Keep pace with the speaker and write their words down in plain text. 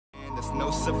No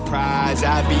surprise,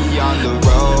 I be on the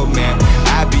road, man.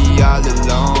 I be all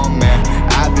alone, man.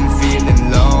 I've been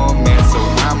feeling low, man. So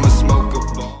I'ma smoke a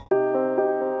bone.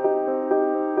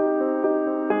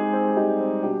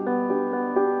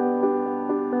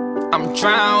 I'm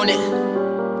drowning,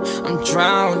 I'm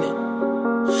drowning,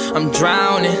 I'm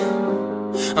drowning,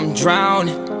 I'm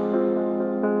drowning.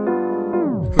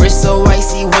 Wrist so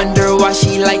icy, wonder why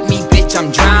she like me, bitch,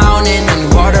 I'm drowning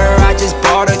in water. I just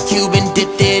bought a cube and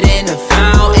dipped it in a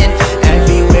fountain.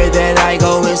 Everywhere that I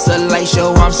go, it's a light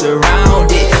show, I'm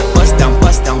surrounded. Bust down,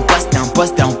 bust down, bust down,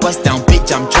 bust down, bust down,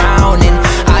 bitch, I'm drowning.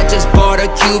 I just bought a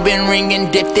Cuban ring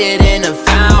and dipped it in a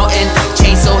fountain.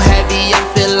 Chain so heavy, I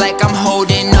feel like I'm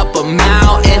holding up a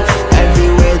mountain.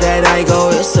 Everywhere that I go,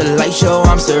 it's a light show,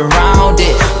 I'm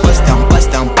surrounded. Bust down,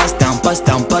 bust down, bust down, bust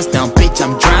down, bust down, bitch,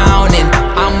 I'm drowning.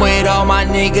 I'm with all my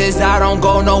niggas, I don't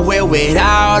go nowhere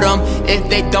without them. If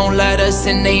they don't let us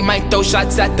in, they might throw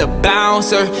shots at the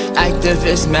bouncer.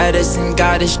 Activist medicine,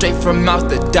 got it straight from out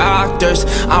the doctors.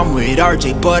 I'm with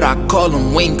RJ, but I call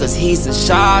him Wayne cause he's a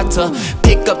shotter.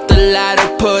 Pick up the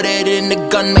ladder, put it in the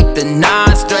gun, make the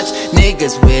knot stretch.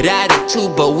 Niggas with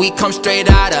attitude, but we come straight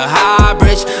out of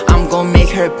Highbridge. I'm gon' make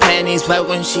her panties wet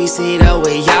when she see the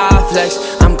way I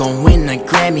flex. I'm gon' win a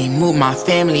Grammy, move my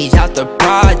family out the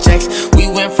projects. We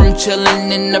went from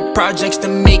chillin' in the projects to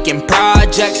making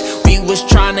projects. We was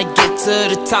tryna get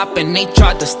to the top and they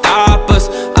tried to stop us.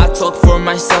 I talk for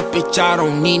myself, bitch, I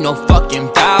don't need no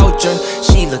fucking voucher.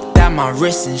 She looked at my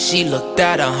wrist and she looked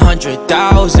at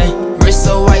 100,000. Wrist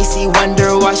so icy,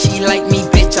 wonder why she like me,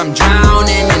 bitch, I'm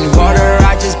drowning in water.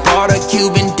 I just bought a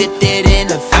cube and dipped it in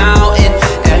a fountain.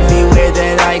 Everywhere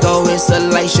that I go, it's a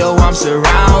light show, I'm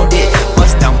surrounded.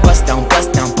 Bust down, bust down,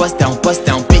 bust down, bust down, bust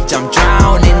down, bitch, I'm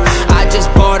drowning. I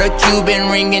just bought a Cuban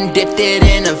ring and dipped it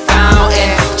in a fountain.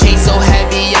 Chain so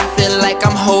heavy, I feel like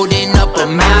I'm holding up a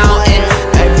mountain.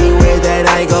 Everywhere that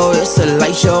I go, it's a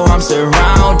light show, I'm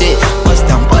surrounded. Bust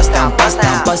down, bust down, bust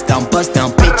down, bust down, bust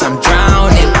down, bitch, I'm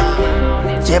drowning.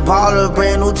 Just bought a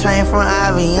brand new chain from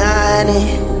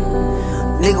Aviani.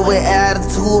 Nigga with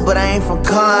attitude, but I ain't from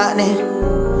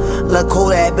Compton. Look cool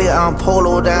that bitch, I'm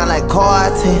polo down like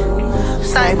Carton.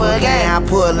 Sniper gang, I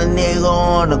put a nigga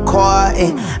on the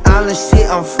carton. I'm the shit,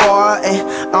 I'm farting.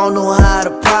 I don't know how to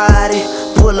party.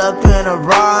 Pull up in a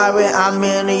Rari, I'm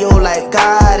in the yo like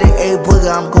Gotti. Hey boogie,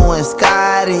 I'm going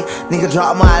Scotty. Nigga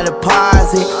drop my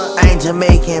deposit. I ain't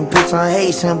Jamaican, bitch, I'm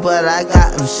Haitian, but I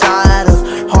got them shotters.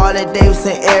 Harley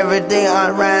Davidson every day, I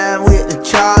ride with the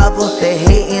chopper. They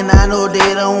hating, I know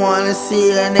they don't wanna see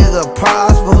a nigga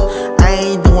prosper. I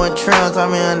ain't doing trims,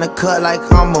 I'm in the cut like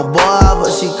I'm a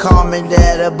barber. She call me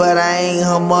daddy, but I ain't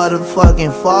her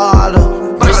motherfucking father.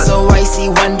 Wrist so icy,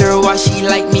 wonder why she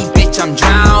like me, bitch, I'm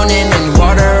drowning in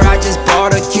water. I just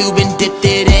bought a cube and dipped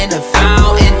it in a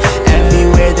fountain.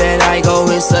 Everywhere that I go,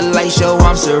 it's a light show,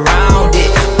 I'm surrounded.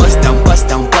 Bust down, bust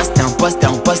down, bust down, bust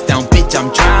down, bust down, bitch,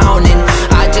 I'm drowning.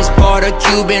 I just bought a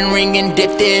Cuban ring and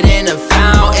dipped it in a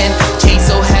fountain. Chain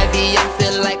so heavy, I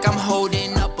feel like I'm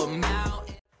holding up a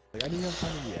mountain. I need enough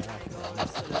time to react.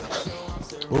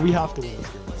 Well, we have to win this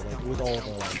game, though, like, with all of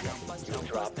our lives.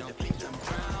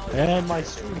 And my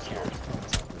stream count.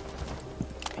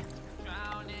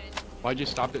 Why'd you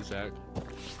stop it, Zach?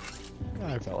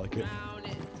 I felt like it.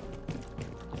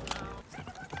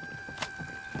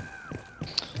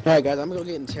 Alright guys, I'm gonna go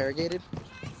get interrogated.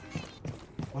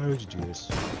 Why would you do this?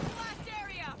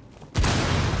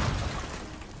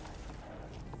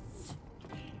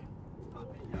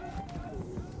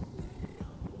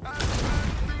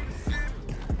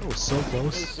 That was so Hey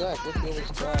close. Zach, what's the other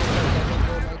side?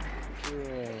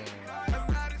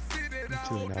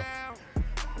 Two now.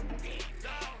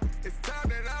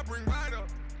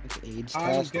 It's AIDS I'm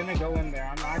test. gonna go in there.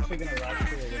 I'm actually gonna rush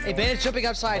to it. Hey, Bandit's jumping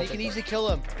outside. You can easily kill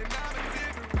him.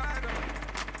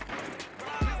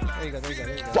 There you go, there you go,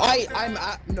 there you go. I'm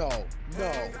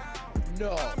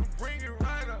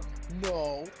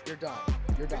no, you're done.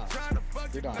 You're done.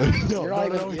 You're done. No, You're not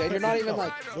no, even. no, You're not even no.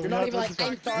 like. No, You're not even like. we I'm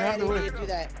have to sorry, I didn't win. mean to do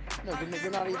that. No,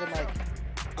 you're not even like.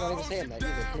 You're not even saying that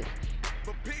either.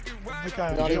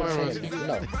 Okay, Not even saying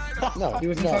that. No. He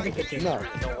was talking to Kim. No.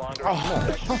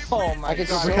 Oh my I could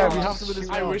god. show Okay, we you. have to win this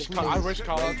I round, wish please.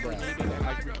 call outs were needed and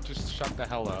like we could just shut the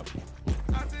hell up.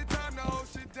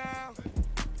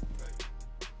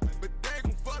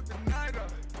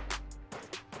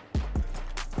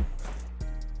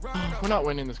 We're not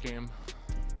winning this game.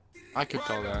 I could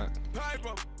tell that.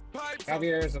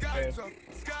 Javier is upstairs.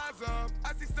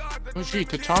 Oh gee,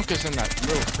 Tachanka's in that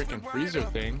little freaking freezer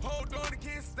thing.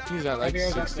 He's at like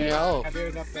Javier's 60 upstairs. health.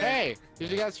 Javier's upstairs. Hey,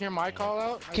 did you guys hear my call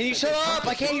out? Can you shut up?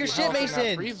 I can't hear shit,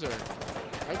 Mason. Freezer.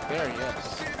 Right there,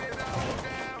 yes.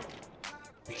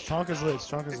 Chonk is lit.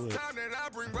 Chonk is lit.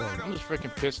 I'm just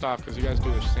freaking pissed off because you guys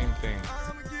do the same thing.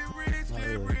 Not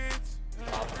really.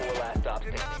 Op 4 last stop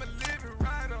standing.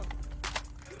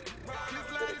 The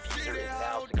diffuser is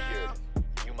now secured.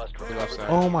 You must The left recover. side.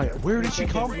 Oh my, where did she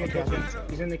come He's from?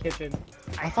 in the kitchen.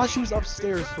 I thought she was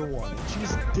upstairs for one. And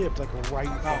she's dipped like right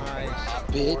now.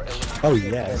 Bitch. Oh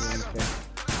yes.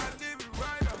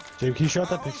 James, can you show out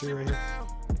that picture right here?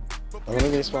 I don't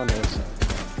think they spawned those.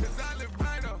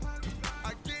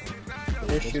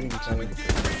 They're shooting each other. I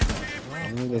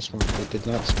think they spawned. They did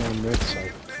not spawn red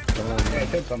side. Yeah, I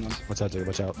killed someone. Watch out, Jay.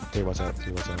 Watch out. Jay, watch out.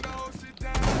 Jay, watch out.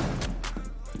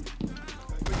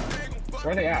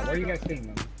 Where are they at? Where are you guys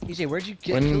seeing them? EJ, where'd you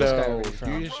get kill this guy Window. already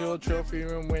from? Usual trophy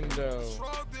room window.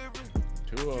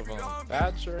 2 of them.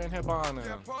 Thatcher and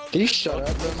Hibana. Can you shut up?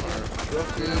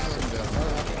 Trophy window.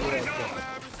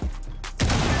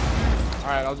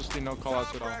 Alright, I'll just do no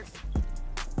callouts at all.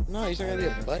 No, he's not gonna be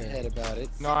a butthead about it.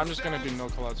 No, I'm just gonna do no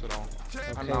callouts at all.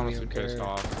 I'm Okay, honestly okay. pissed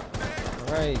off.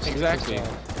 Alright. Exactly.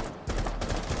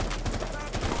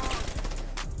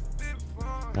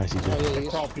 Nice, Oh, EJ. yeah, They he's...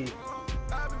 crawl Pete.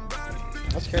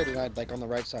 That's Carry Knight, like on the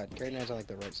right side. Carry Knight's on like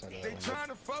the right side of that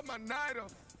window.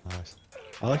 Nice.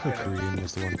 I like how Korean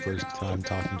was the one first time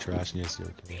talking trash and he has 0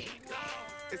 kills.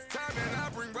 Yeah,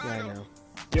 I know.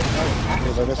 Yeah,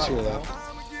 Yeah, but that's 2 of that.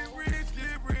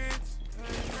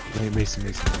 Hey,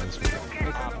 Mason.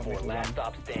 Op 4 last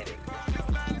stop standing.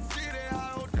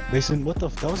 Mason, what the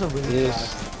f- that was a really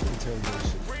Yes. fast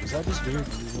interrogation. Was that just weird?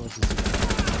 You wanted to see?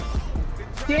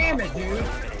 Damn it, dude!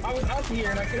 I was up here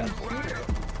and I couldn't shoot her.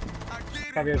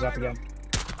 Javier's up again.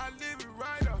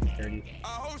 Dirty.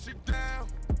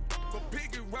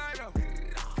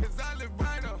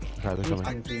 Alright, they're He's coming.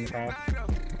 coming through the car.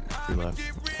 3 left.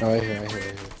 Oh, I hear.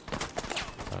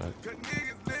 Alright.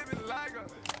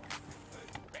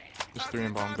 Just 3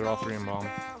 in bomb. They're all 3 in bomb.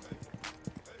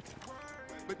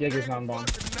 Jaeger's not on bomb.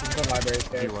 He's on library He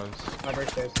stairs. was. Library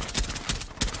stairs.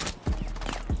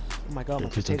 Oh my god, Yeah,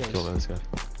 my please don't kill potatoes. this guy.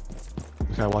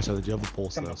 Okay, watch out. You have a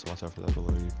pulse though, so watch out for that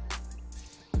below you.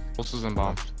 Pulse is in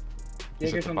bomb.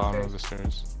 He's at Jaeger's the on bottom the of the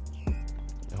stairs. stairs.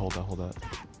 Yeah, hold that.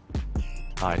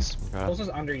 Nice. Okay. Pulse is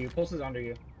under you. Pulse is under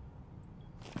you.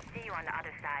 See you on the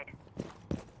other side.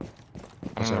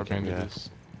 I don't know where Okay, Bandit yeah. is.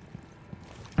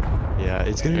 Yeah,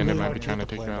 it's gonna be Bandit really might hard be to trying get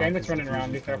to the take plan out. Bandit's because running the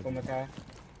around. Be fusion's careful, coming. Makai.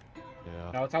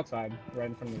 Yeah. No, it's outside. Right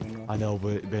in front of the window. I know,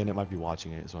 but Bandit might be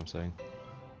watching it, is what I'm saying.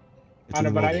 It's I know,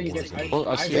 in the but I middle didn't of get. the Oh,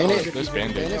 I see Bandit- this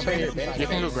Bandit. Bandit's right here, Bandit's You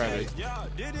can go grab it.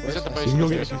 He's at the base You can of go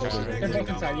the get stairs. it. They're both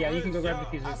inside. Yeah, you can go grab the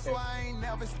fuses. Too. You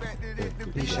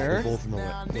They're sure? both in the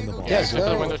ball. Yes, Except for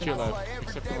the go. window to your left.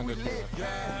 Except for the window to your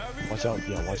left. Watch out,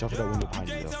 yeah, watch out for that window behind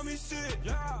you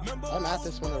though. I'm at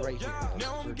this window right here.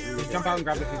 Just jump out and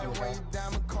grab the fuse. Makai.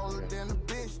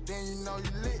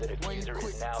 The diffuser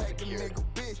is now secured.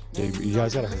 Yeah, you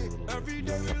guys gotta hurry a little bit.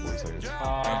 You only have 40 seconds.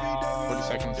 40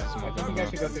 seconds is I my think you guys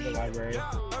should go through the library. I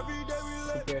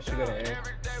think you guys should go to A.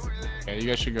 Yeah, you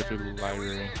guys should go through the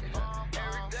library.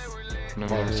 No,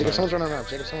 Jacob, someone's running around.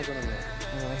 Jacob, someone's running around.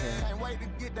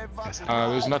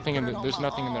 there's nothing in that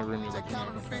room you're looking at.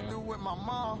 Okay.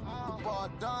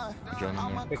 Join in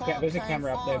there. There's a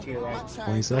camera up there to your right.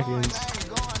 20 seconds.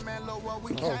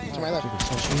 Oh, to my left.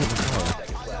 Stop shooting at the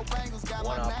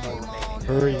One Op 4 remaining. car.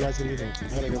 Hurry, you guys gotta get in. I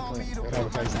had a good point.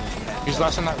 Advertising. He's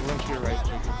last in that room to your right,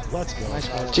 Jacob. Let's go.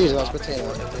 Jeez, that was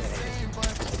potato.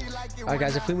 Alright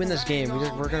guys, if we win this game,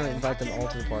 we're gonna invite them all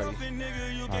to the party.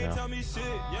 I know.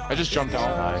 I just jumped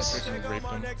out. Nice. And raped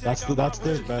him. That's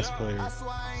their best player.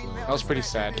 That was pretty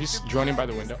sad. He's droning by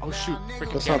the window. Oh shoot!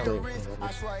 Freaking That's not piano the. room.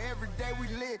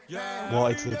 Well,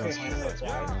 it's their best player.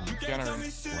 Piano room.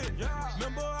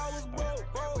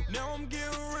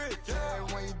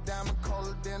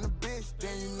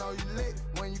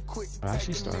 I'm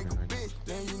actually starving right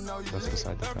now. That's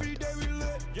beside the fact.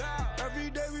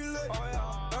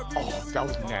 Oh, that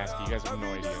was nasty. You guys have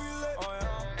no idea.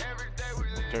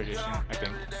 Interrogation, I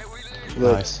think.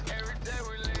 Nice.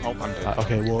 Oh, I'm dead.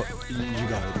 Okay, well, you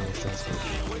got it. Don't trust me.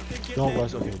 Don't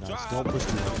rush. Okay, nice. Don't push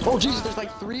me. Oh, Jesus, there's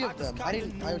like 3 of them. I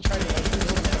was trying to like kill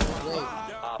them that way.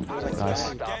 Op 4 Nice.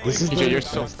 last stop. This is TJ, the you're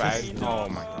so best. fast. Oh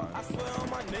my god.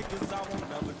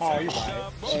 Oh, you're fine.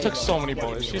 She took so many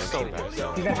bullets. She's so bad. She's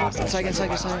at half health. Second.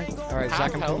 Alright,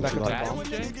 Zach, I'm coming back with That the bomb. one,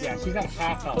 Jay? Yeah, she's at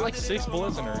half Put health. like 6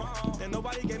 bullets in her. I know.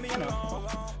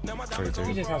 Very She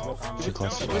dirty. just has no time. She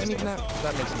clutched It it. wasn't even that.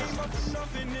 That makes no sense.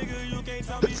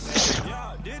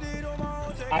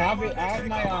 I have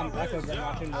my Echo been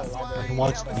watching the library. I can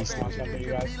watch these Watch things. that for you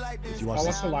guys. If you I'll watch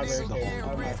watch the library the too. I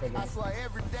have my whole.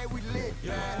 Echo been.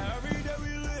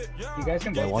 You guys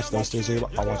can Yeah, both watch those two. So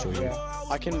I'll watch over here. Yeah.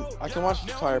 I can watch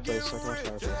Fireplace. I can watch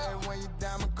Fireplace.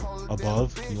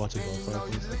 Above? Can you watch above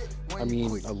fireplace? I mean,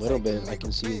 a little bit. I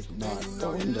can see not the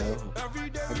window.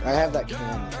 I have that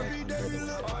cam under the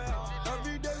window.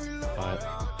 Alright.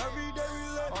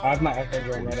 I have my Echo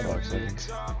drone right 45 above you.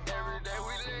 seconds.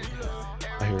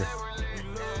 I hear it.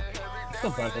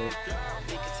 Still better.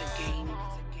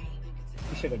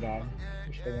 You should have died.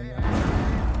 You should have won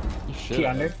that. You She should.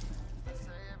 under?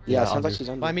 Yeah, it sounds under. like she's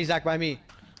under. By me, Zach, by me.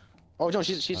 Oh no,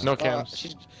 she's No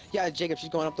cams. Yeah, Jacob, she's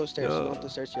going up those stairs. She's going up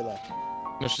those stairs to your left.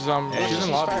 No, she's She's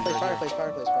in lobby.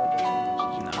 Fireplace.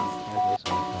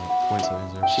 Wait, so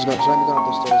is there? She might be going up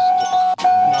those stairs.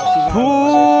 No, she's not.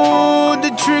 Pull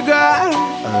the trigger.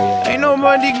 Ain't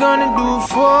nobody gonna do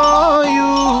for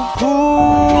you.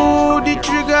 Pull the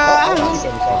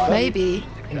trigger. Maybe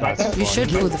you should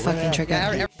pull the fucking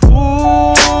trigger.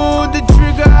 Pull the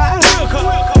trigger.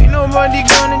 Ain't nobody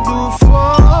gonna do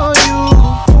for you.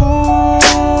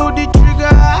 Pull the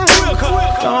trigger.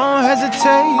 Don't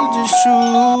hesitate, just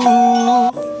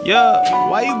shoot. Yeah,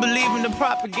 why you believe in the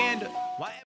propaganda?